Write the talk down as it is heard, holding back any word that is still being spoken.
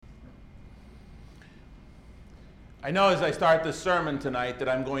I know as I start this sermon tonight that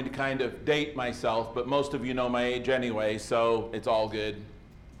I'm going to kind of date myself, but most of you know my age anyway, so it's all good.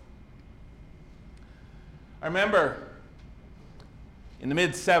 I remember in the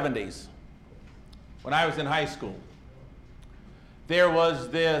mid-70s, when I was in high school, there was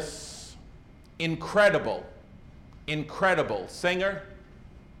this incredible singer,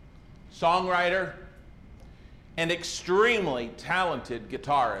 songwriter, and extremely talented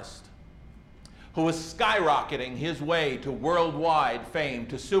guitarist who was skyrocketing his way to worldwide fame,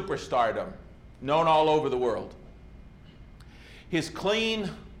 to superstardom, known all over the world. His clean,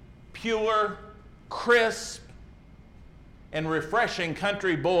 pure, crisp, and refreshing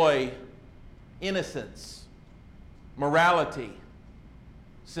country boy innocence, morality,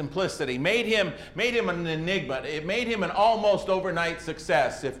 simplicity made him an enigma. It made him an almost overnight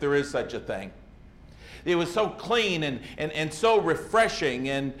success, if there is such a thing. It was so clean and so refreshing,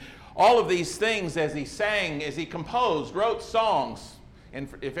 and all of these things as he sang, as he composed, wrote songs. And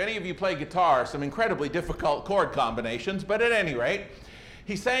if any of you play guitar, some incredibly difficult chord combinations, but at any rate,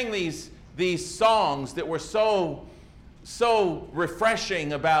 he sang these songs that were so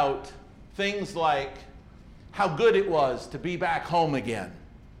refreshing about things like how good it was to be back home again.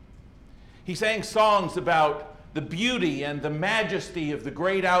 He sang songs about the beauty and the majesty of the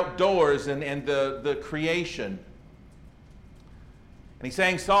great outdoors and the creation. And he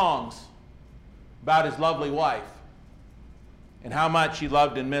sang songs about his lovely wife and how much he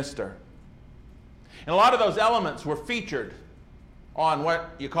loved and missed her. And a lot of those elements were featured on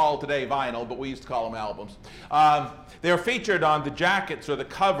what you call today vinyl, but we used to call them albums. They were featured on the jackets or the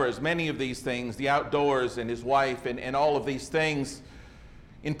covers, many of these things, the outdoors and his wife and all of these things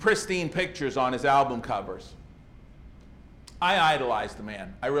in pristine pictures on his album covers. I idolized the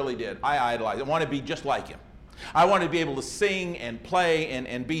man. I really did. I idolized. I wanted to be just like him. I wanted to be able to sing and play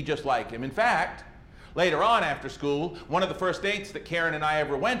and be just like him. In fact, later on after school, one of the first dates that Karen and I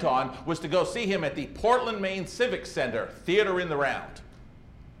ever went on was to go see him at the Portland, Maine Civic Center, Theater in the Round.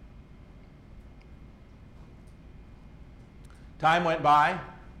 Time went by.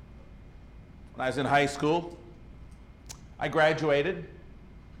 When I was in high school, I graduated,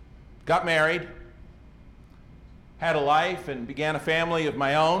 got married, had a life, and began a family of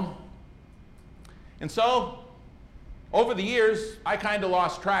my own. And so, over the years, I kind of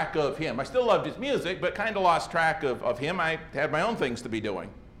lost track of him. I still loved his music, but kind of lost track of him. I had my own things to be doing.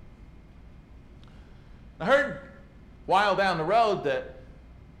 I heard a while down the road that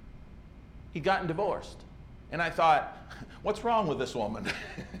he'd gotten divorced. And I thought, what's wrong with this woman?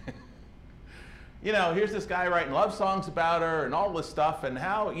 You know, here's this guy writing love songs about her and all this stuff, and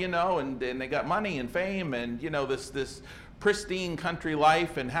how, you know, and they got money and fame and, you know, this pristine country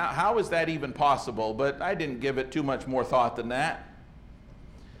life, and how is that even possible? But I didn't give it too much more thought than that.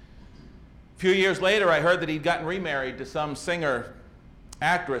 A few years later, I heard that he'd gotten remarried to some singer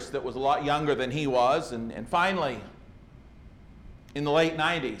actress that was a lot younger than he was, and finally, in the late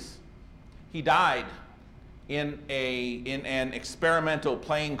 90s, he died in an experimental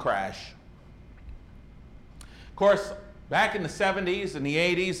plane crash. Of course, back in the 70s and the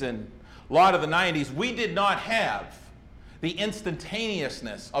 80s and a lot of the 90s, we did not have the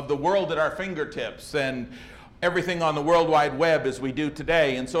instantaneousness of the world at our fingertips and everything on the World Wide Web as we do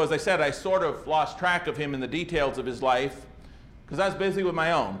today. And so, as I said, I sort of lost track of him in the details of his life because I was busy with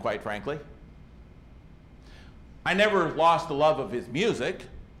my own, quite frankly. I never lost the love of his music.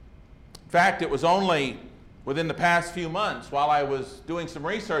 In fact, it was only within the past few months, while I was doing some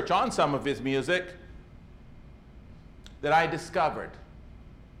research on some of his music, that I discovered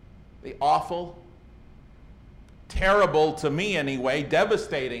the awful, terrible to me anyway,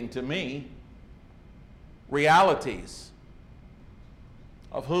 devastating to me, realities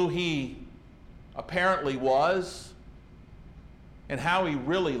of who he apparently was and how he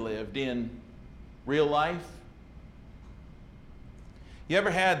really lived in real life. You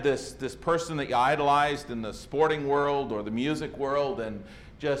ever had this person that you idolized in the sporting world or the music world, and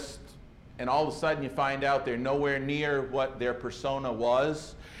all of a sudden you find out they're nowhere near what their persona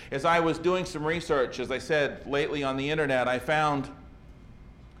was? As I was doing some research, as I said, lately on the internet, I found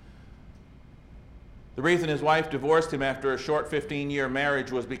the reason his wife divorced him after a short 15-year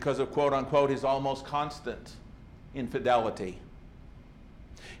marriage was because of, quote unquote, his almost constant infidelity.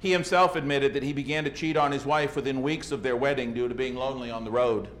 He himself admitted that he began to cheat on his wife within weeks of their wedding due to being lonely on the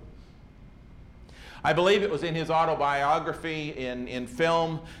road. I believe it was in his autobiography in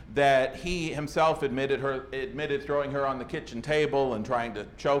film that he himself admitted throwing her on the kitchen table and trying to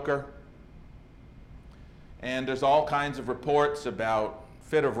choke her. And there's all kinds of reports about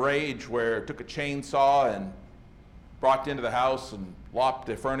fit of rage where took a chainsaw and brought into the house and lopped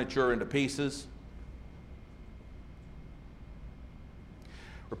the furniture into pieces.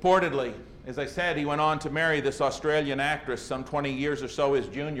 Reportedly, as I said, he went on to marry this Australian actress some 20 years or so his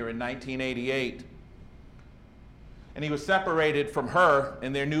junior in 1988. And he was separated from her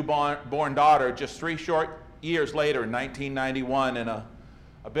and their newborn daughter just 3 short years later in 1991, and a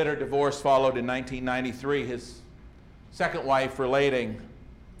bitter divorce followed in 1993. His second wife revealing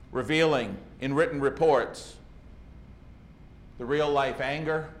in written reports the real-life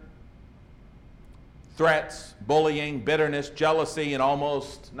anger, threats, bullying, bitterness, jealousy, and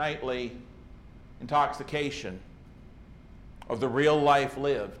almost nightly intoxication of the real life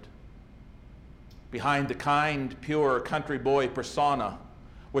lived behind the kind, pure country boy persona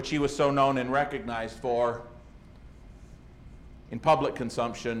which he was so known and recognized for in public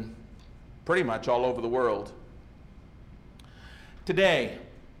consumption pretty much all over the world. Today,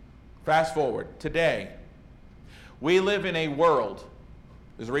 fast forward, today, we live in a world,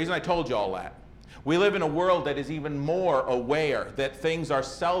 there's a reason I told you all that. We live in a world that is even more aware that things are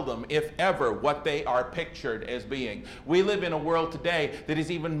seldom, if ever, what they are pictured as being. We live in a world today that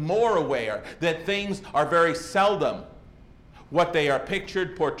is even more aware that things are very seldom what they are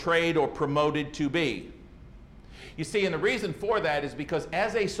pictured, portrayed, or promoted to be. You see, and the reason for that is because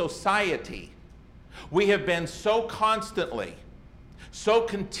as a society, we have been so constantly, so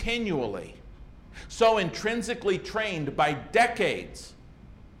continually, so intrinsically trained by decades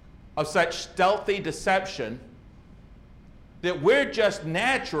of such stealthy deception that we're just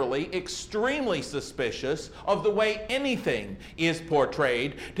naturally extremely suspicious of the way anything is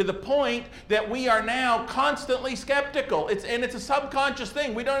portrayed, to the point that we are now constantly skeptical. It's a subconscious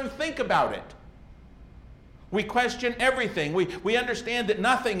thing. We don't even think about it. We question everything. We understand that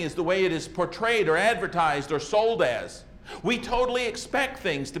nothing is the way it is portrayed or advertised or sold as. We totally expect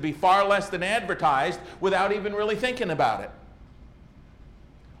things to be far less than advertised without even really thinking about it.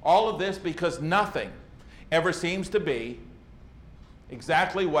 All of this because nothing ever seems to be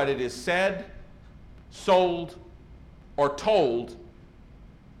exactly what it is said, sold, or told,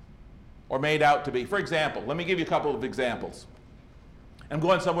 or made out to be. For example, let me give you a couple of examples. I'm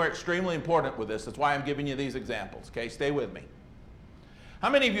going somewhere extremely important with this. That's why I'm giving you these examples. Okay, stay with me. How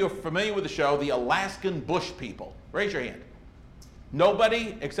many of you are familiar with the show, The Alaskan Bush People? Raise your hand.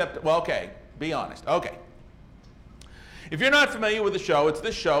 Nobody except, well, okay, be honest. Okay. If you're not familiar with the show, it's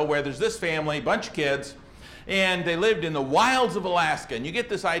this show where there's this family, bunch of kids, and they lived in the wilds of Alaska. And you get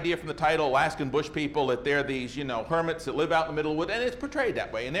this idea from the title, Alaskan Bush People, that they're these, hermits that live out in the middle of the woods, and it's portrayed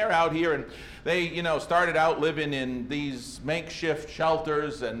that way. And they're out here, and they, started out living in these makeshift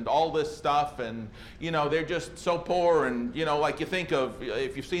shelters and all this stuff, and, they're just so poor, and, like you think of,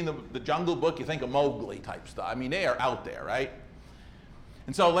 if you've seen the Jungle Book, you think of Mowgli type stuff. I mean, they are out there, right?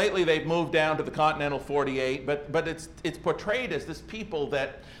 And so lately they've moved down to the continental 48, but it's portrayed as this people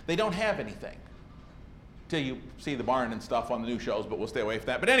that they don't have anything. Till you see the barn and stuff on the new shows, but we'll stay away from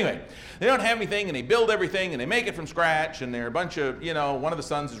that. But anyway, they don't have anything, and they build everything, and they make it from scratch, and they're a bunch of, one of the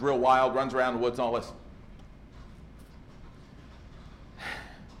sons is real wild, runs around the woods and all this.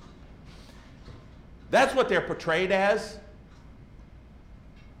 That's what they're portrayed as.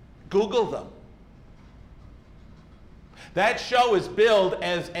 Google them. That show is billed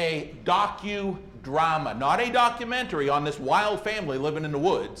as a docudrama, not a documentary on this wild family living in the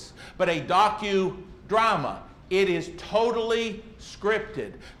woods, but a docudrama. It is totally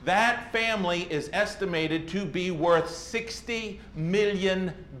scripted. That family is estimated to be worth $60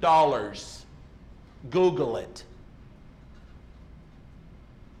 million. Google it.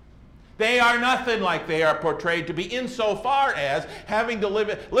 They are nothing like they are portrayed to be, insofar as having to live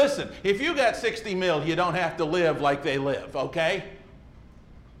it. Listen, if you got 60 mil, you don't have to live like they live, okay?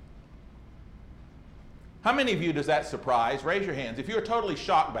 How many of you does that surprise? Raise your hands. If you are totally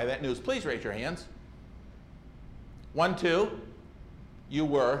shocked by that news, please raise your hands. 1, 2. You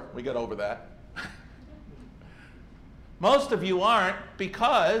were. We got over that. Most of you aren't,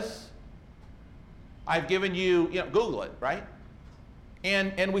 because I've given you, Google it, right?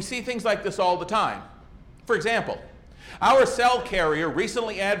 And we see things like this all the time. For example, our cell carrier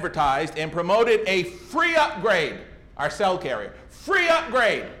recently advertised and promoted a free upgrade. Our cell carrier. Free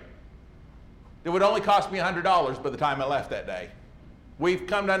upgrade. It would only cost me $100 by the time I left that day. We've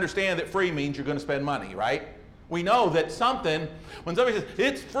come to understand that free means you're going to spend money, right? We know that something, when somebody says,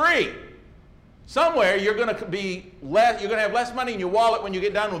 it's free, somewhere you're going to have less money in your wallet when you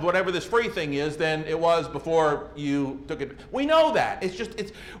get done with whatever this free thing is than it was before you took it. We know that.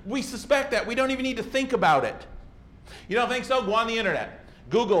 We suspect that. We don't even need to think about it. You don't think so? Go on the internet.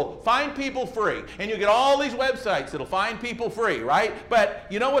 Google, find people free. And you get all these websites that'll find people free, right? But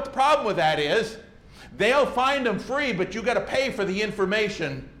you know what the problem with that is? They'll find them free, but you got to pay for the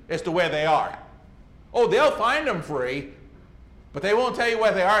information as to where they are. Oh, they'll find them free, But they won't tell you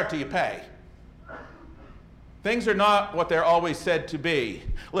where they are until you pay. Things are not what they're always said to be.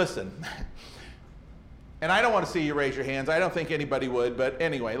 Listen, and I don't want to see you raise your hands. I don't think anybody would, but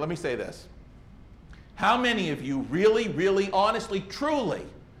anyway, let me say this. How many of you really, really, honestly, truly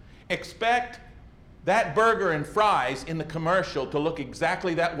expect that burger and fries in the commercial to look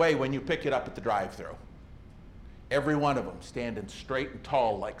exactly that way when you pick it up at the drive-thru? Every one of them standing straight and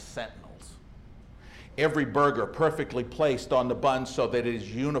tall like sentinels. Every burger perfectly placed on the bun so that it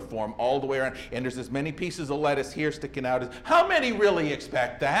is uniform all the way around. And there's as many pieces of lettuce here sticking out. How many really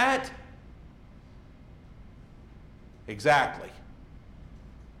expect that? Exactly.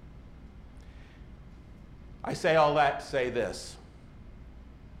 I say all that to say this.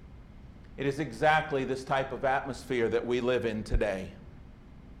 It is exactly this type of atmosphere that we live in today,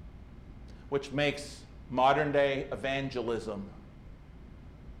 which makes modern day evangelism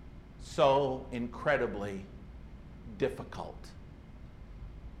so incredibly difficult.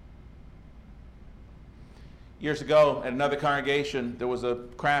 Years ago at another congregation, there was a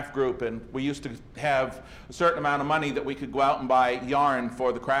craft group, and we used to have a certain amount of money that we could go out and buy yarn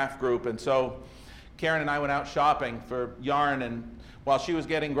for the craft group. And so Karen and I went out shopping for yarn, and while she was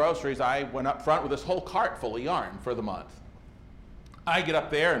getting groceries, I went up front with this whole cart full of yarn for the month. I get up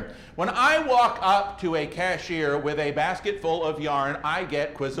there, and when I walk up to a cashier with a basket full of yarn, I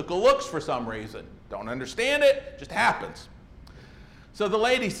get quizzical looks for some reason. Don't understand it, just happens. So the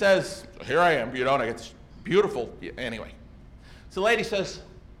lady says, here I am, and I get this beautiful, anyway. So the lady says,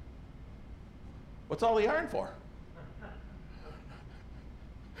 what's all the yarn for?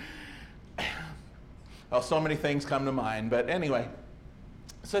 Well, so many things come to mind, but anyway.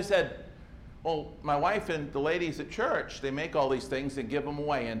 So I said, well, my wife and the ladies at church, they make all these things and give them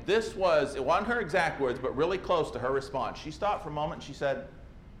away. And this was, it wasn't her exact words, but really close to her response. She stopped for a moment and she said,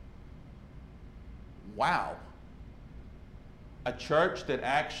 wow, a church that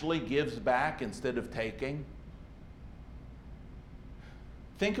actually gives back instead of taking?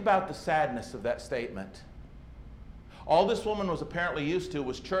 Think about the sadness of that statement. All this woman was apparently used to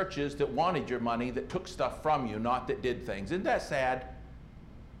was churches that wanted your money, that took stuff from you, not that did things. Isn't that sad?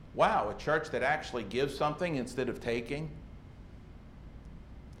 Wow, a church that actually gives something instead of taking.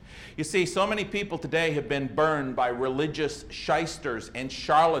 You see, so many people today have been burned by religious shysters and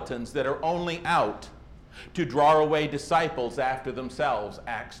charlatans that are only out to draw away disciples after themselves,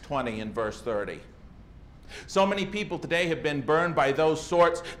 Acts 20 and verse 30. So many people today have been burned by those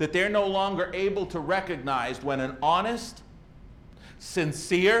sorts that they're no longer able to recognize when an honest,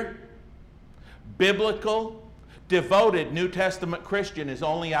 sincere, biblical, devoted New Testament Christian is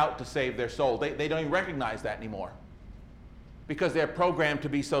only out to save their soul. They don't even recognize that anymore because they're programmed to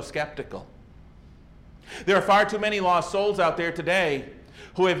be so skeptical. There are far too many lost souls out there today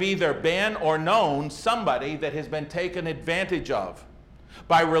who have either been or known somebody that has been taken advantage of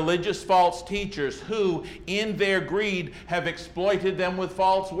by religious false teachers who, in their greed, have exploited them with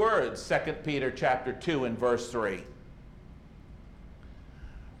false words. 2 Peter chapter 2 and verse 3.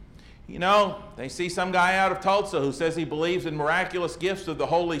 You know, they see some guy out of Tulsa who says he believes in miraculous gifts of the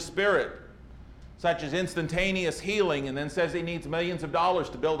Holy Spirit, such as instantaneous healing, and then says he needs millions of dollars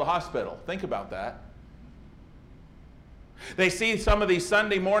to build a hospital. Think about that. They see some of these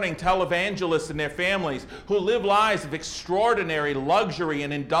Sunday morning televangelists and their families who live lives of extraordinary luxury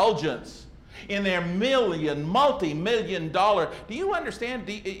and indulgence in their multi-million dollar. Do you understand?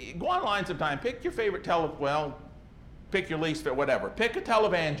 Go online sometime. Pick your favorite pick your least favorite, whatever. Pick a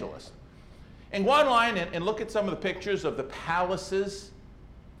televangelist. And go online and look at some of the pictures of the palaces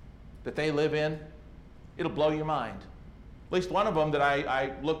that they live in. It'll blow your mind. At least one of them that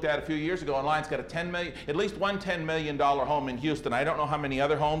I looked at a few years ago online has got at least one $10 million home in Houston. I don't know how many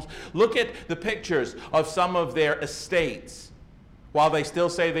other homes. Look at the pictures of some of their estates while they still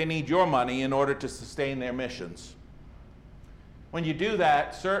say they need your money in order to sustain their missions. When you do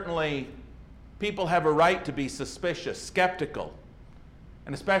that, certainly people have a right to be suspicious, skeptical,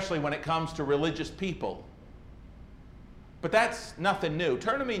 and especially when it comes to religious people. But that's nothing new.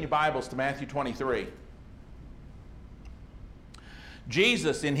 Turn to me in your Bibles to Matthew 23.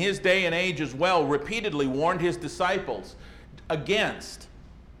 Jesus, in his day and age as well, repeatedly warned his disciples against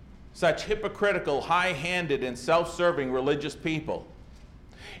such hypocritical, high-handed, and self-serving religious people.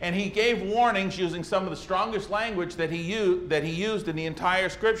 And he gave warnings using some of the strongest language that he used in the entire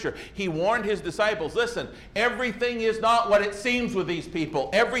Scripture. He warned his disciples, listen, everything is not what it seems with these people.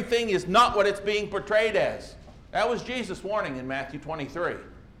 Everything is not what it's being portrayed as. That was Jesus' warning in Matthew 23,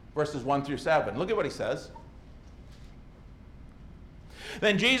 verses 1 through 7. Look at what he says.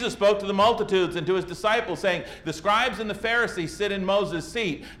 Then Jesus spoke to the multitudes and to his disciples, saying, the scribes and the Pharisees sit in Moses'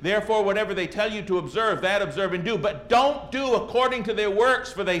 seat. Therefore, whatever they tell you to observe, that observe and do. But don't do according to their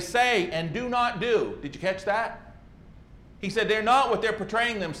works, for they say and do not do. Did you catch that? He said they're not what they're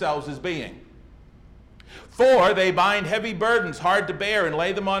portraying themselves as being. For they bind heavy burdens hard to bear and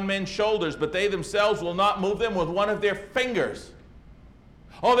lay them on men's shoulders, but they themselves will not move them with one of their fingers.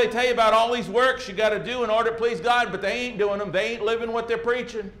 Oh, they tell you about all these works you got to do in order to please God, but they ain't doing them. They ain't living what they're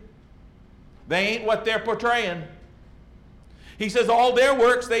preaching. They ain't what they're portraying. He says all their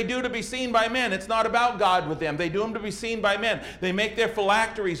works they do to be seen by men. It's not about God with them. They do them to be seen by men. They make their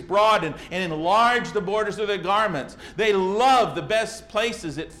phylacteries broad and enlarge the borders of their garments. They love the best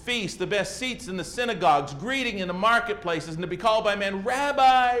places at feasts, the best seats in the synagogues, greeting in the marketplaces, and to be called by men,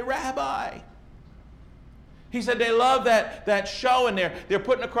 Rabbi, Rabbi. He said they love that show, and they're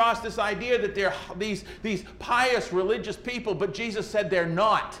putting across this idea that they're these pious religious people, but Jesus said they're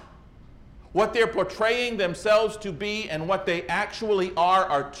not. What they're portraying themselves to be and what they actually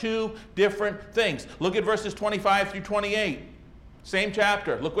are two different things. Look at verses 25 through 28. Same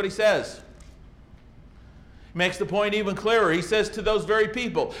chapter. Look what he says. He makes the point even clearer. He says to those very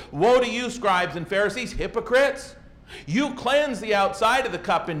people, woe to you, scribes and Pharisees, hypocrites! You cleanse the outside of the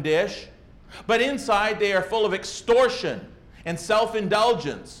cup and dish, but inside they are full of extortion and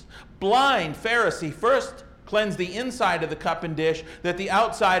self-indulgence. Blind Pharisee, first cleanse the inside of the cup and dish, that the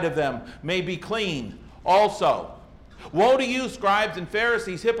outside of them may be clean also. Woe to you, scribes and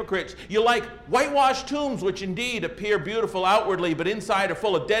Pharisees, hypocrites! You like whitewashed tombs, which indeed appear beautiful outwardly, but inside are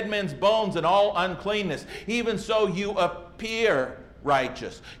full of dead men's bones and all uncleanness. Even so you appear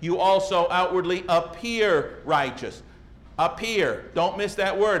righteous. You also outwardly appear righteous. Appear. Don't miss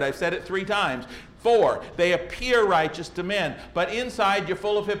that word. I've said it 3 times. 4, they appear righteous to men, but inside you're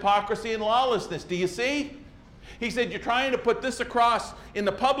full of hypocrisy and lawlessness. Do you see? He said, you're trying to put this across in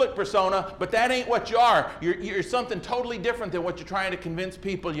the public persona, but that ain't what you are. You're something totally different than what you're trying to convince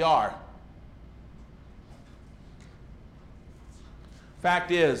people you are. Fact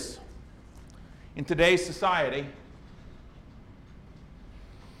is, in today's society,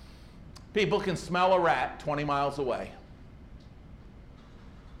 people can smell a rat 20 miles away.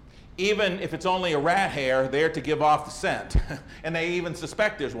 Even if it's only a rat hair there to give off the scent, and they even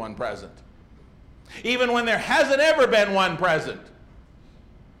suspect there's one present. Even when there hasn't ever been one present.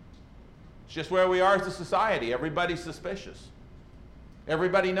 It's just where we are as a society. Everybody's suspicious.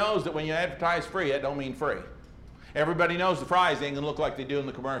 Everybody knows that when you advertise free, it don't mean free. Everybody knows the fries ain't gonna look like they do in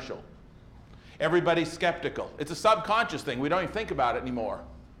the commercial. Everybody's skeptical. It's a subconscious thing. We don't even think about it anymore.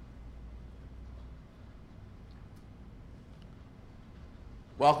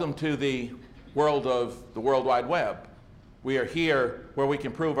 Welcome to the world of the World Wide Web. We are here where we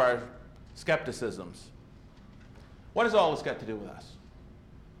can prove our skepticisms. What has all this got to do with us?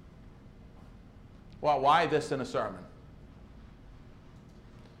 Well, why this in a sermon?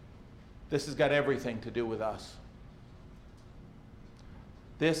 This has got everything to do with us.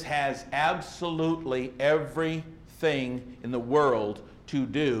 This has absolutely everything in the world to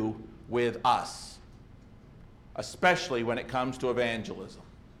do with us, especially when it comes to evangelism.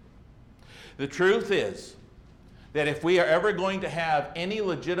 The truth is that if we are ever going to have any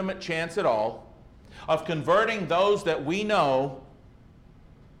legitimate chance at all of converting those that we know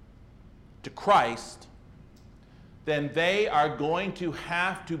to Christ, then they are going to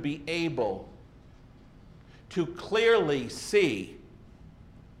have to be able to clearly see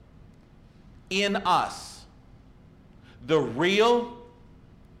in us the real,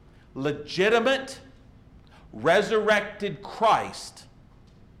 legitimate, resurrected Christ,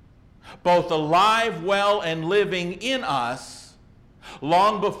 both alive, well, and living in us,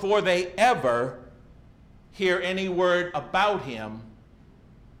 long before they ever hear any word about him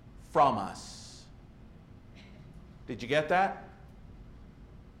from us. Did you get that?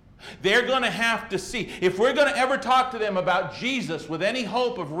 They're going to have to see, if we're going to ever talk to them about Jesus with any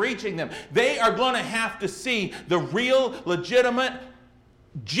hope of reaching them, they are going to have to see the real, legitimate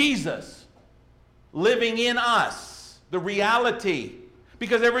Jesus living in us, the reality.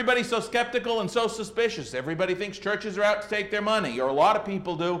 Because everybody's so skeptical and so suspicious. Everybody thinks churches are out to take their money, or a lot of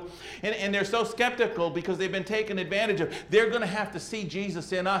people do. And they're so skeptical because they've been taken advantage of. They're going to have to see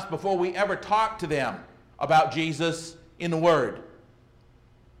Jesus in us before we ever talk to them about Jesus in the Word.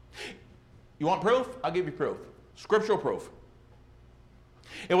 You want proof? I'll give you proof. Scriptural proof.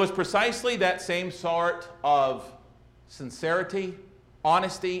 It was precisely that same sort of sincerity,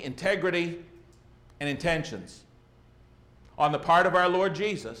 honesty, integrity, and intentions on the part of our Lord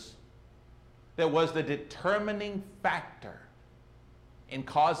Jesus that was the determining factor in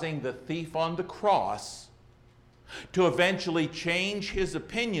causing the thief on the cross to eventually change his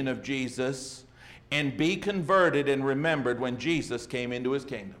opinion of Jesus and be converted and remembered when Jesus came into his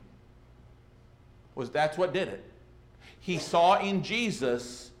kingdom. That's what did it. He saw in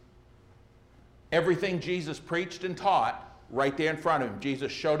Jesus everything Jesus preached and taught right there in front of him.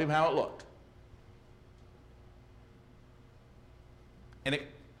 Jesus showed him how it looked. And it,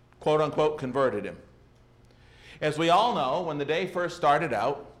 quote unquote, converted him. As we all know, when the day first started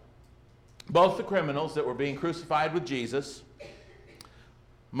out, both the criminals that were being crucified with Jesus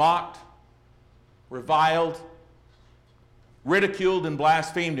mocked, reviled, ridiculed, and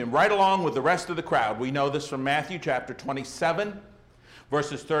blasphemed him, right along with the rest of the crowd. We know this from Matthew chapter 27,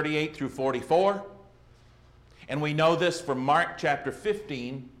 verses 38 through 44. And we know this from Mark chapter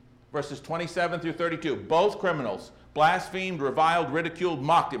 15, verses 27 through 32. Both criminals blasphemed, reviled, ridiculed,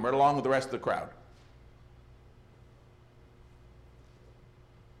 mocked him, right along with the rest of the crowd.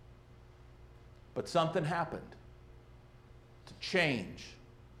 But something happened to change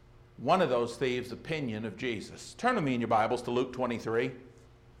one of those thieves' opinion of Jesus. Turn with me in your Bibles to Luke 23.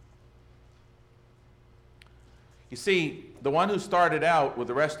 You see, the one who started out with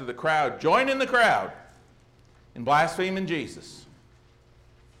the rest of the crowd, joining the crowd in blaspheming Jesus,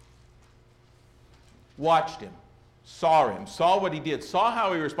 watched him, saw what he did, saw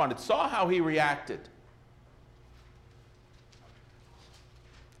how he responded, saw how he reacted.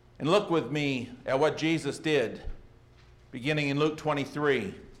 And look with me at what Jesus did, beginning in Luke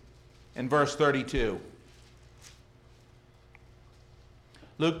 23 and verse 32.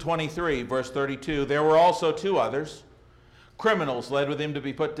 Luke 23, verse 32, there were also two others, criminals led with him to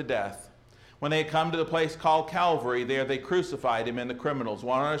be put to death. When they had come to the place called Calvary, there they crucified him and the criminals,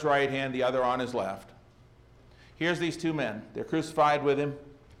 one on his right hand, the other on his left. Here's these two men. They're crucified with him.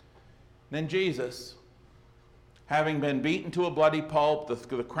 Then Jesus, having been beaten to a bloody pulp,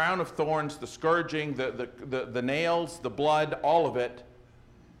 the crown of thorns, the scourging, the nails, the blood, all of it,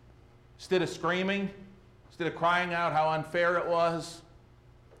 instead of screaming, instead of crying out how unfair it was,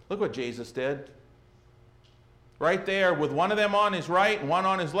 look what Jesus did. Right there, with one of them on his right and one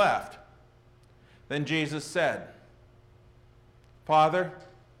on his left. Then Jesus said, Father,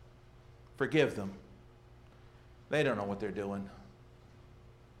 forgive them. They don't know what they're doing.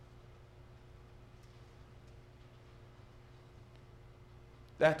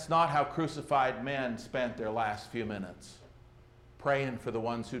 That's not how crucified men spent their last few minutes, praying for the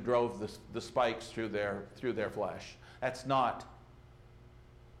ones who drove the spikes through their flesh. That's not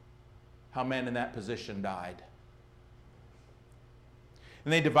how men in that position died.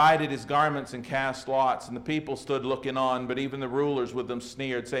 And they divided his garments and cast lots, and the people stood looking on, but even the rulers with them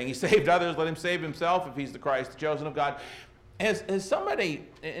sneered, saying, he saved others, let him save himself if he's the Christ, the chosen of God. Has somebody,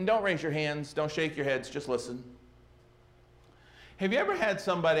 and don't raise your hands, don't shake your heads, just listen. Have you ever had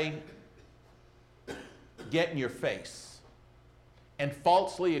somebody get in your face and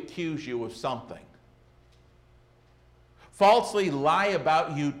falsely accuse you of something? Falsely lie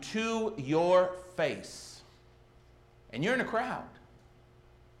about you to your face. And you're in a crowd.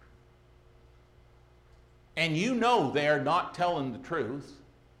 And you know they're not telling the truth.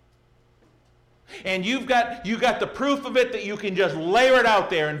 And you've got the proof of it that you can just layer it out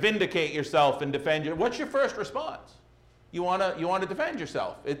there and vindicate yourself and defend you. What's your first response? You want to defend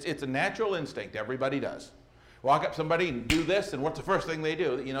yourself. It's a natural instinct. Everybody does. Walk up to somebody and do this, and what's the first thing they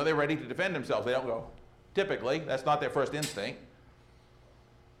do? You know, they're ready to defend themselves. They don't go. Typically, that's not their first instinct.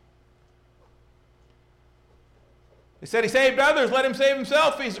 He said he saved others. Let him save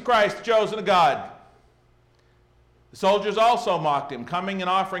himself if he's the Christ, the chosen of God. The soldiers also mocked him, coming and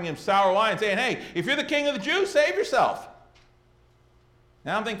offering him sour wine, saying, hey, if you're the king of the Jews, save yourself.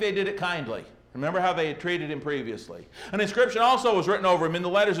 Now, I don't think they did it kindly. Remember how they had treated him previously. An inscription also was written over him in the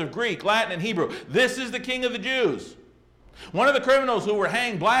letters of Greek, Latin, and Hebrew. This is the king of the Jews. One of the criminals who were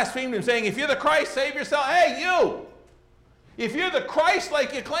hanged blasphemed him, saying, if you're the Christ, save yourself. Hey, you! If you're the Christ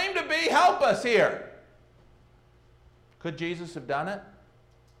like you claim to be, help us here. Could Jesus have done it?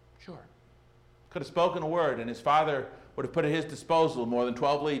 Sure. Could have spoken a word, and his Father would have put at his disposal more than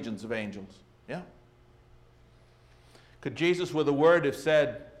 12 legions of angels. Yeah. Could Jesus with a word have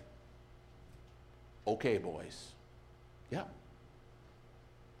said, okay, boys? Yeah.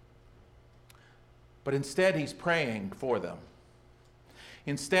 But instead, he's praying for them.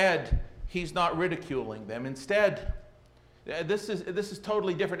 Instead, he's not ridiculing them. Instead, this is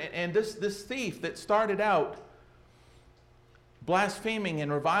totally different. And this thief that started out blaspheming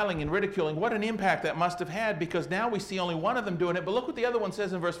and reviling and ridiculing, what an impact that must have had, because now we see only one of them doing it. But look what the other one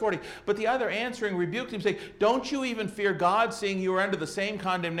says in verse 40. But the other answering rebuked him, saying, don't you even fear God, seeing you are under the same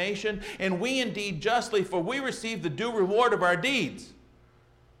condemnation? And we indeed justly, for we receive the due reward of our deeds.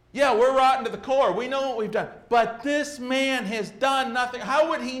 Yeah, we're rotten to the core. We know what we've done. But this man has done nothing. How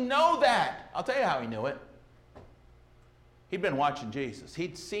would he know that? I'll tell you how he knew it. He'd been watching Jesus.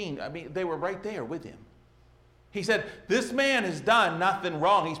 He'd seen, they were right there with him. He said, this man has done nothing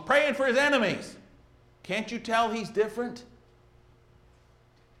wrong. He's praying for his enemies. Can't you tell he's different?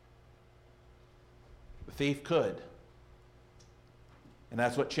 The thief could. And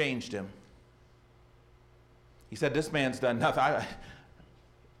that's what changed him. He said, this man's done nothing.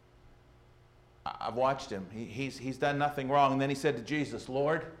 I've watched him. He's done nothing wrong. And then he said to Jesus,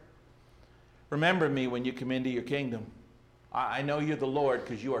 Lord, remember me when you come into your kingdom. I know you're the Lord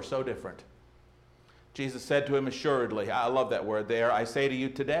because you are so different. Jesus said to him, assuredly, I love that word there, I say to you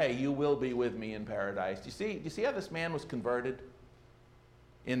today, you will be with me in paradise. Do you see how this man was converted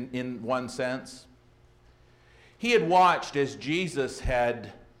in one sense? He had watched as Jesus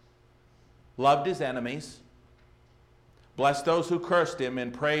had loved his enemies, blessed those who cursed him,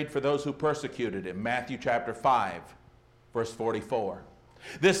 and prayed for those who persecuted him. Matthew chapter 5, verse 44.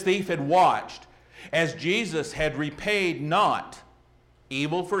 This thief had watched as Jesus had repaid not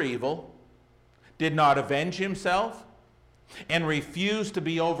evil for evil, did not avenge himself, and refused to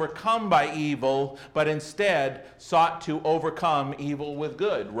be overcome by evil, but instead sought to overcome evil with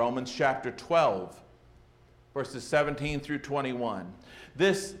good. Romans chapter 12, verses 17 through 21.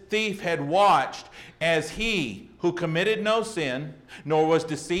 This thief had watched as he who committed no sin, nor was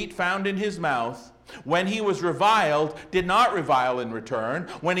deceit found in his mouth, when he was reviled, did not revile in return.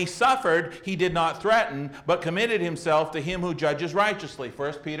 When he suffered, he did not threaten, but committed himself to him who judges righteously.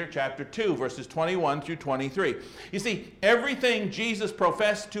 1 Peter chapter 2, verses 21 through 23. You see, everything Jesus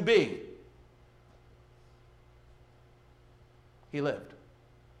professed to be, he lived.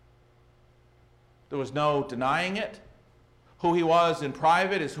 There was no denying it. Who he was in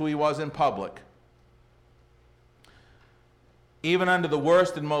private is who he was in public. Even under the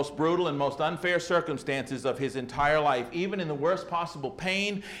worst and most brutal and most unfair circumstances of his entire life, even in the worst possible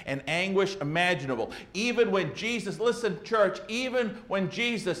pain and anguish imaginable, even when Jesus, listen church, even when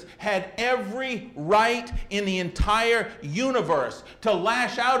Jesus had every right in the entire universe to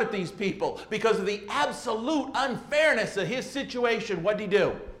lash out at these people because of the absolute unfairness of his situation, what did he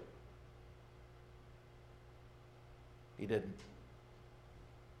do? He didn't.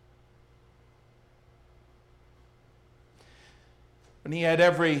 When he had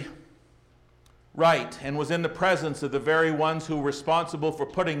every right and was in the presence of the very ones who were responsible for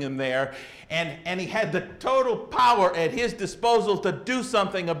putting him there, and he had the total power at his disposal to do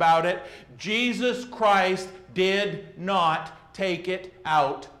something about it, Jesus Christ did not take it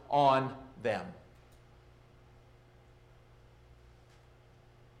out on them.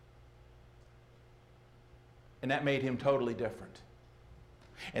 And that made him totally different.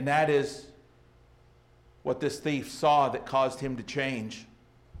 And that is what this thief saw that caused him to change.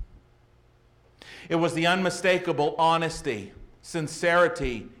 It was the unmistakable honesty,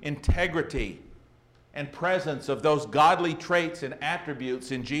 sincerity, integrity, and presence of those godly traits and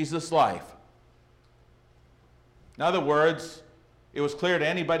attributes in Jesus' life. In other words, it was clear to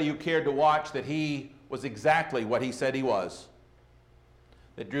anybody who cared to watch that he was exactly what he said he was,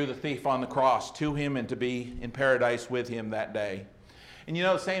 that drew the thief on the cross to him and to be in paradise with him that day. And you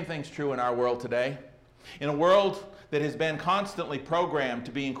know, the same thing's true in our world today. In a world that has been constantly programmed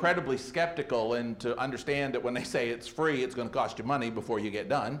to be incredibly skeptical and to understand that when they say it's free, it's going to cost you money before you get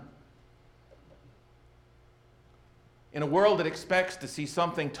done. In a world that expects to see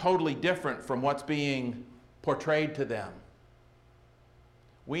something totally different from what's being portrayed to them.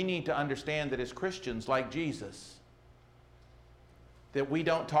 We need to understand that as Christians like Jesus, that we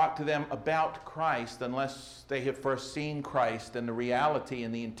don't talk to them about Christ unless they have first seen Christ and the reality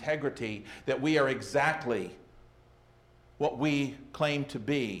and the integrity that we are exactly what we claim to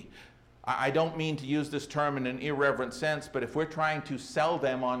be. I don't mean to use this term in an irreverent sense, but if we're trying to sell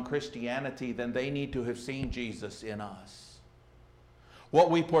them on Christianity, then they need to have seen Jesus in us.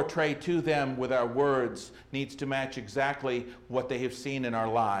 What we portray to them with our words needs to match exactly what they have seen in our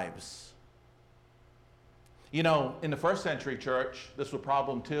lives. You know, in the first century church, this was a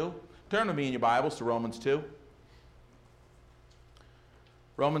problem too. Turn with me in your Bibles to Romans 2.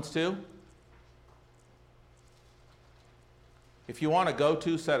 Romans 2. If you want a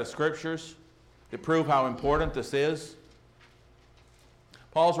go-to set of scriptures to prove how important this is,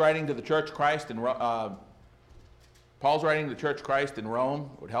 Paul's writing to the Church of Christ in Rome.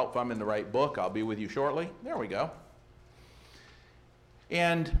 It would help if I'm in the right book. I'll be with you shortly. There we go.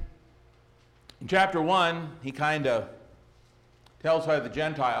 And in chapter 1, he kind of tells how the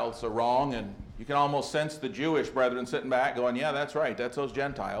Gentiles are wrong, and you can almost sense the Jewish brethren sitting back going, yeah, that's right, that's those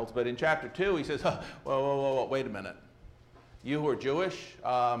Gentiles. But in chapter 2, he says, whoa, wait a minute. You who are Jewish,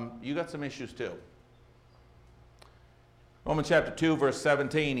 you got some issues too. Romans chapter 2, verse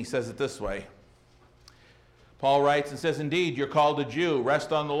 17, he says it this way. Paul writes and says, indeed, you're called a Jew.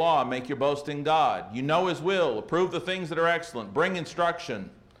 Rest on the law. Make your boast in God. You know his will. Approve the things that are excellent. Bring instruction,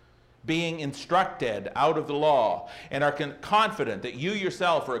 being instructed out of the law, and are confident that you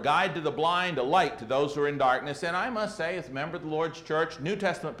yourself are a guide to the blind, a light to those who are in darkness. And I must say, as a member of the Lord's church, New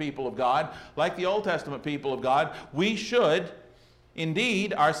Testament people of God, like the Old Testament people of God, we should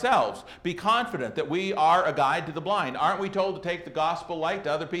indeed ourselves be confident that we are a guide to the blind. Aren't we told to take the gospel light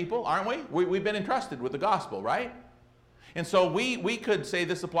to other people? Aren't we? We've been entrusted with the gospel, right? And so we could say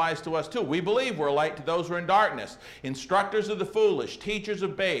this applies to us too. We believe we're a light to those who are in darkness, instructors of the foolish, teachers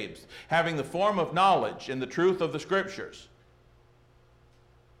of babes, having the form of knowledge and the truth of the scriptures.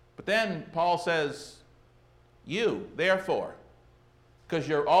 But then Paul says, you, therefore, because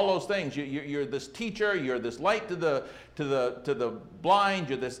you're all those things. You're this teacher, you're this light to the blind,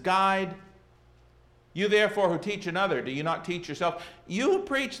 you're this guide. You therefore who teach another, do you not teach yourself? You who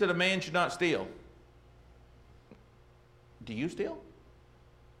preach that a man should not steal. Do you steal?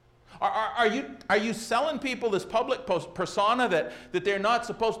 Are you selling people this public persona that they're not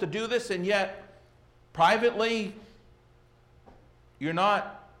supposed to do this, and yet privately you're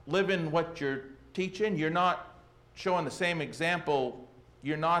not living what you're teaching? You're not showing the same example.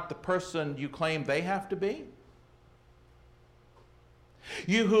 You're not the person you claim they have to be?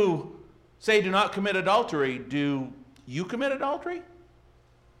 You who say do not commit adultery, do you commit adultery?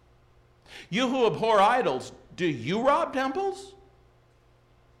 You who abhor idols, do you rob temples?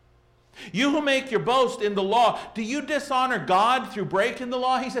 You who make your boast in the law, do you dishonor God through breaking the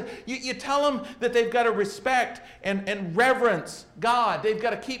law? He said, you tell them that they've got to respect and reverence God. They've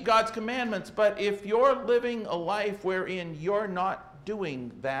got to keep God's commandments. But if you're living a life wherein you're not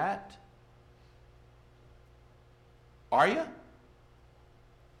doing that, are you?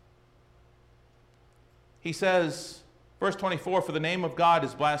 He says, verse 24, for the name of God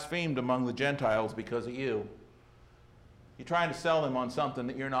is blasphemed among the Gentiles because of you. You're trying to sell them on something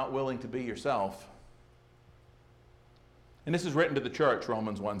that you're not willing to be yourself. And this is written to the church,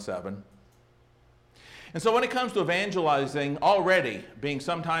 Romans 1:7. And so when it comes to evangelizing, already being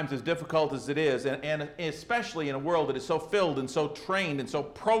sometimes as difficult as it is, and especially in a world that is so filled and so trained and so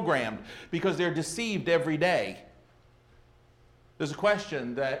programmed because they're deceived every day, there's a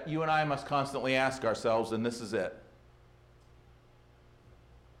question that you and I must constantly ask ourselves, and this is it.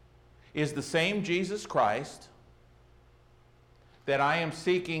 Is the same Jesus Christ that I am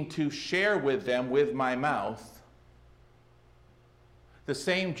seeking to share with them with my mouth the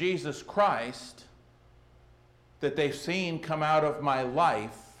same Jesus Christ that they've seen come out of my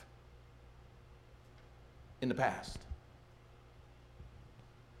life in the past?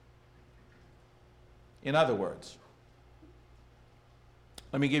 In other words,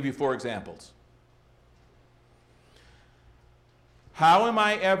 let me give you 4 examples. How am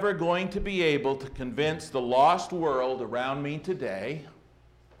I ever going to be able to convince the lost world around me today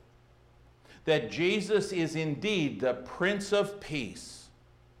that Jesus is indeed the Prince of Peace,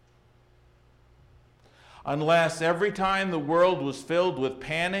 unless every time the world was filled with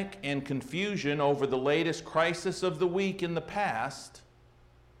panic and confusion over the latest crisis of the week in the past,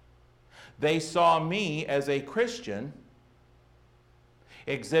 they saw me as a Christian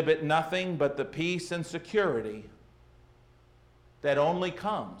exhibit nothing but the peace and security that only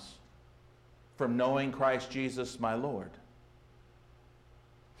comes from knowing Christ Jesus my Lord.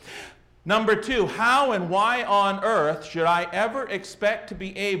 Number 2, how and why on earth should I ever expect to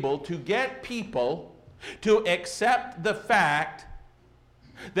be able to get people to accept the fact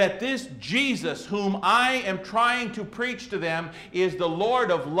that this Jesus whom I am trying to preach to them is the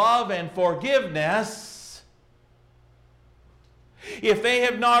Lord of love and forgiveness, if they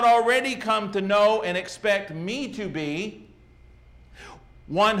have not already come to know and expect me to be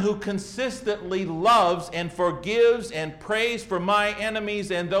one who consistently loves and forgives and prays for my enemies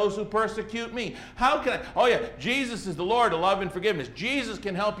and those who persecute me? How can I? Oh yeah, Jesus is the Lord of love and forgiveness. Jesus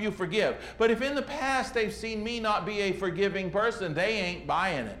can help you forgive. But if in the past they've seen me not be a forgiving person, they ain't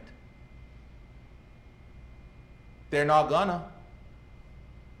buying it. They're not gonna.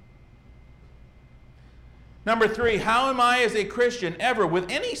 Number 3, how am I as a Christian ever, with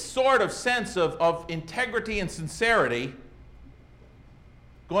any sort of sense of integrity and sincerity,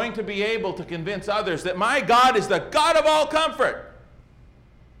 going to be able to convince others that my God is the God of all comfort,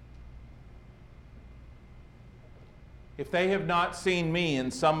 if they have not seen me in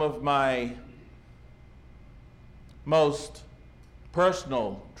some of my most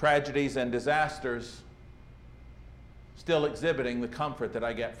personal tragedies and disasters still exhibiting the comfort that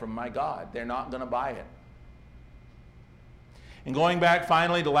I get from my God? They're not going to buy it. And going back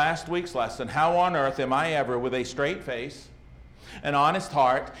finally to last week's lesson, how on earth am I ever, with a straight face, an honest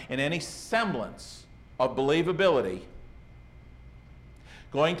heart, and any semblance of believability,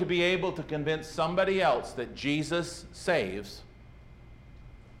 going to be able to convince somebody else that Jesus saves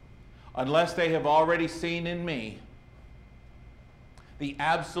unless they have already seen in me the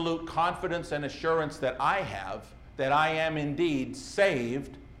absolute confidence and assurance that I have that I am indeed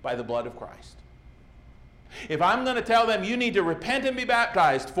saved by the blood of Christ? If I'm going to tell them you need to repent and be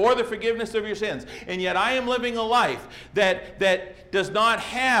baptized for the forgiveness of your sins, and yet I am living a life that does not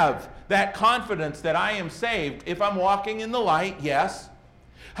have that confidence that I am saved, if I'm walking in the light, yes.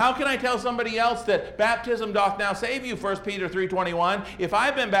 How can I tell somebody else that baptism doth now save you, 1 Peter 3:21, if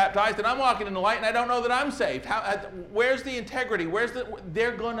I've been baptized and I'm walking in the light and I don't know that I'm saved? Where's the integrity?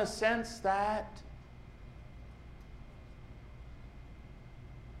 They're going to sense that.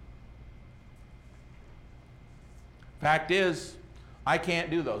 Fact is, I can't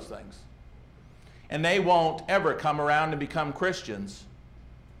do those things. And they won't ever come around and become Christians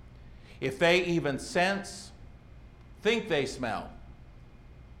if they even sense, think they smell,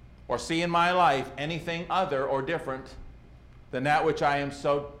 or see in my life anything other or different than that which I am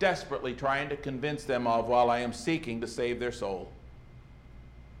so desperately trying to convince them of while I am seeking to save their soul.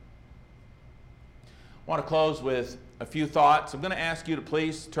 I want to close with a few thoughts. I'm going to ask you to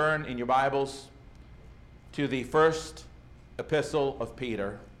please turn in your Bibles to the first epistle of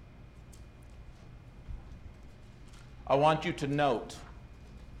Peter. I want you to note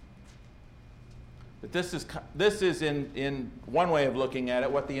that this is in one way of looking at it,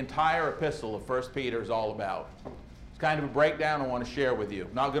 what the entire epistle of 1 Peter is all about. It's kind of a breakdown I want to share with you.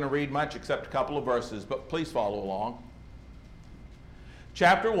 Not going to read much except a couple of verses, but please follow along.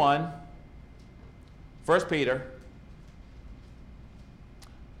 Chapter 1, 1 Peter,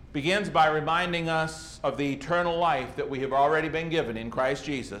 begins by reminding us of the eternal life that we have already been given in Christ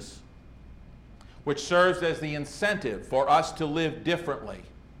Jesus, which serves as the incentive for us to live differently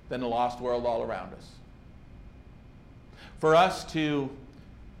than the lost world all around us. For us to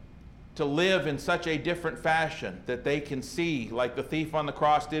live in such a different fashion that they can see, like the thief on the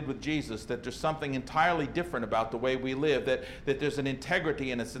cross did with Jesus, that there's something entirely different about the way we live, that there's an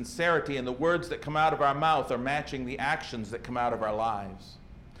integrity and a sincerity, and the words that come out of our mouth are matching the actions that come out of our lives.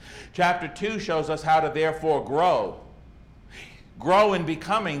 Chapter 2 shows us how to therefore grow in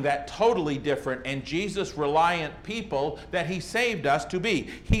becoming that totally different and Jesus-reliant people that he saved us to be.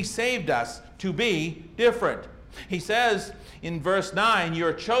 He saved us to be different. He says in verse 9,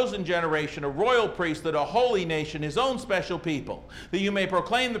 "You're a chosen generation, a royal priesthood, a holy nation, his own special people, that you may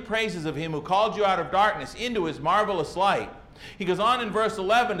proclaim the praises of him who called you out of darkness into his marvelous light." He goes on in verse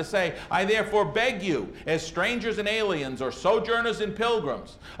 11 to say, "I therefore beg you, as strangers and aliens or sojourners and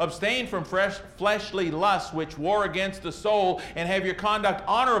pilgrims, abstain from fleshly lusts which war against the soul, and have your conduct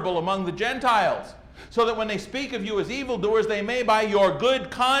honorable among the Gentiles, so that when they speak of you as evildoers, they may by your good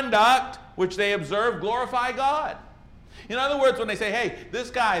conduct, which they observe, glorify God." In other words, when they say, "Hey,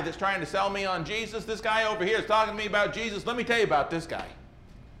 this guy that's trying to sell me on Jesus, this guy over here is talking to me about Jesus, let me tell you about this guy."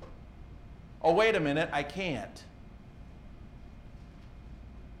 Oh, wait a minute, I can't.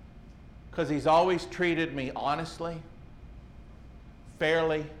 Because he's always treated me honestly,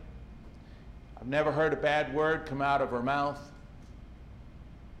 fairly. I've never heard a bad word come out of her mouth.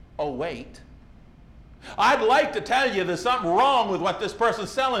 Oh, wait. I'd like to tell you there's something wrong with what this person's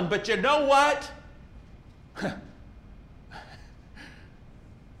selling, but you know what?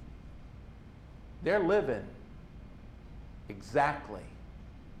 They're living exactly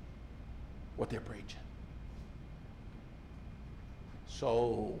what they're preaching.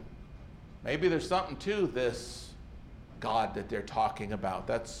 So maybe there's something to this God that they're talking about.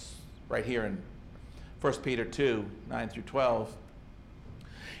 That's right here in 1 Peter 2, 9 through 12.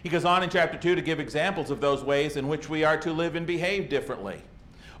 He goes on in chapter 2 to give examples of those ways in which we are to live and behave differently.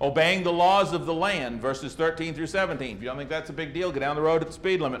 Obeying the laws of the land, verses 13 through 17. If you don't think that's a big deal, go down the road at the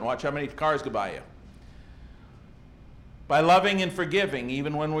speed limit and watch how many cars go by you. By loving and forgiving,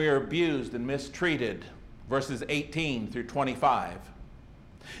 even when we are abused and mistreated, verses 18 through 25.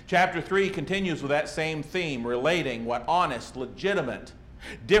 Chapter 3 continues with that same theme, relating what honest, legitimate,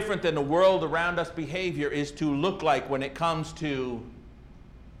 different than the world around us behavior is to look like when it comes to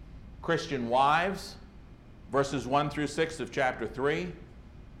Christian wives, verses 1 through 6 of chapter 3.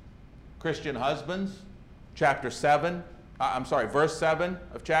 Christian husbands, verse 7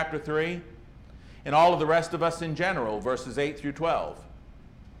 of chapter 3. And all of the rest of us in general, verses 8 through 12.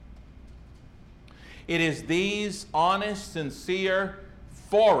 It is these honest, sincere,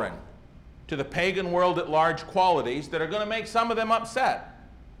 foreign to the pagan world at large qualities that are going to make some of them upset.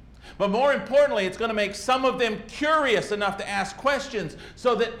 But more importantly, it's going to make some of them curious enough to ask questions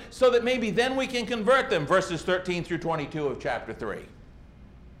so that maybe then we can convert them. Verses 13 through 22 of chapter 3.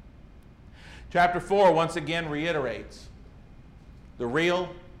 Chapter 4 once again reiterates the real,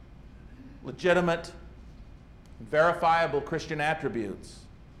 legitimate, verifiable Christian attributes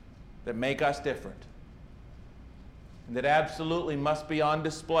that make us different and that absolutely must be on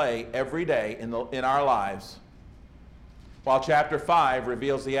display every day in our lives. While chapter 5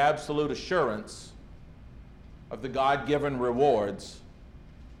 reveals the absolute assurance of the God-given rewards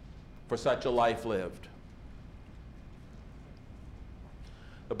for such a life lived.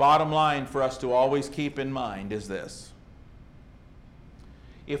 The bottom line for us to always keep in mind is this: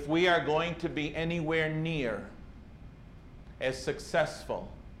 if we are going to be anywhere near as successful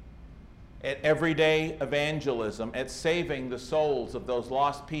at everyday evangelism, at saving the souls of those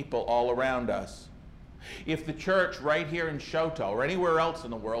lost people all around us, if the church right here in Shoto, or anywhere else in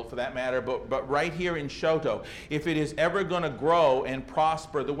the world for that matter, but right here in Shoto, if it is ever going to grow and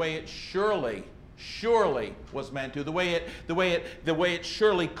prosper the way it surely was meant to, the way it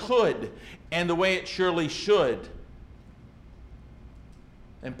surely could, and the way it surely should,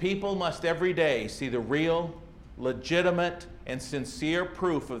 and people must every day see the real, legitimate, and sincere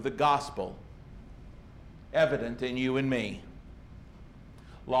proof of the gospel evident in you and me,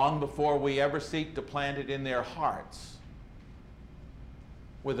 long before we ever seek to plant it in their hearts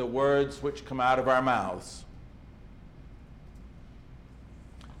with the words which come out of our mouths.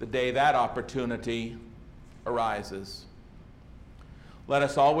 The day that opportunity arises, let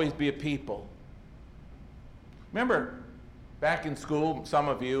us always be a people. Remember, back in school, some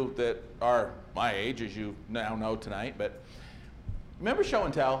of you that are my age, as you now know tonight, but remember show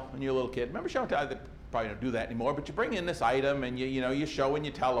and tell when you were a little kid? Remember show and tell? They probably don't do that anymore, but you bring in this item and you show and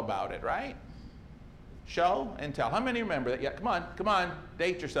you tell about it, right? Show and tell. How many remember that? Yeah, come on,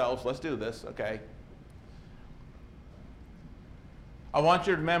 date yourselves. Let's do this, okay? I want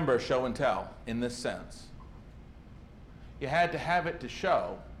you to remember show and tell in this sense. You had to have it to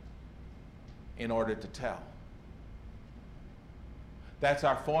show in order to tell. That's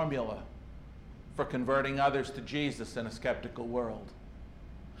our formula for converting others to Jesus in a skeptical world.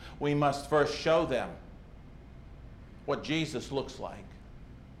 We must first show them what Jesus looks like,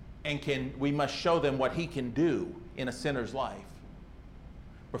 and we must show them what he can do in a sinner's life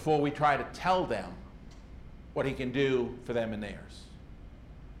before we try to tell them what he can do for them and theirs.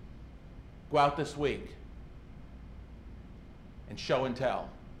 Go out this week and show and tell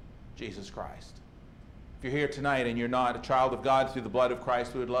Jesus Christ. If you're here tonight and you're not a child of God through the blood of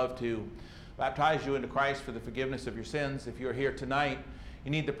Christ, we would love to baptize you into Christ for the forgiveness of your sins. If you're here tonight, you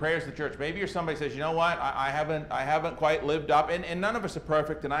need the prayers of the church. Maybe you're somebody who says, you know what, I haven't quite lived up, and none of us are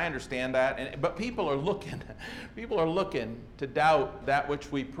perfect, and I understand that, but people are looking to doubt that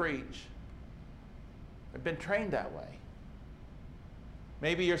which we preach. They've been trained that way.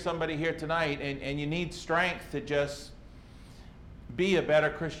 Maybe you're somebody here tonight and you need strength to just be a better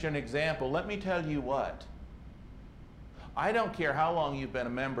Christian example. Let me tell you what. I don't care how long you've been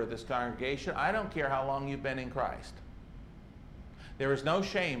a member of this congregation. I don't care how long you've been in Christ. There is no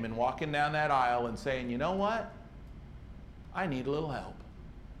shame in walking down that aisle and saying, you know what? I need a little help.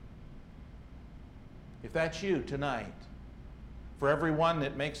 If that's you tonight, for everyone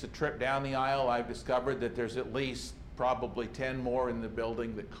that makes a trip down the aisle, I've discovered that there's at least probably 10 more in the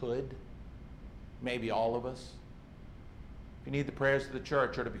building that could, maybe all of us. If you need the prayers of the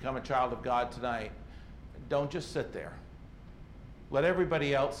church or to become a child of God tonight, don't just sit there. Let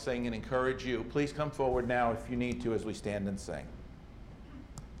everybody else sing and encourage you. Please come forward now if you need to as we stand and sing.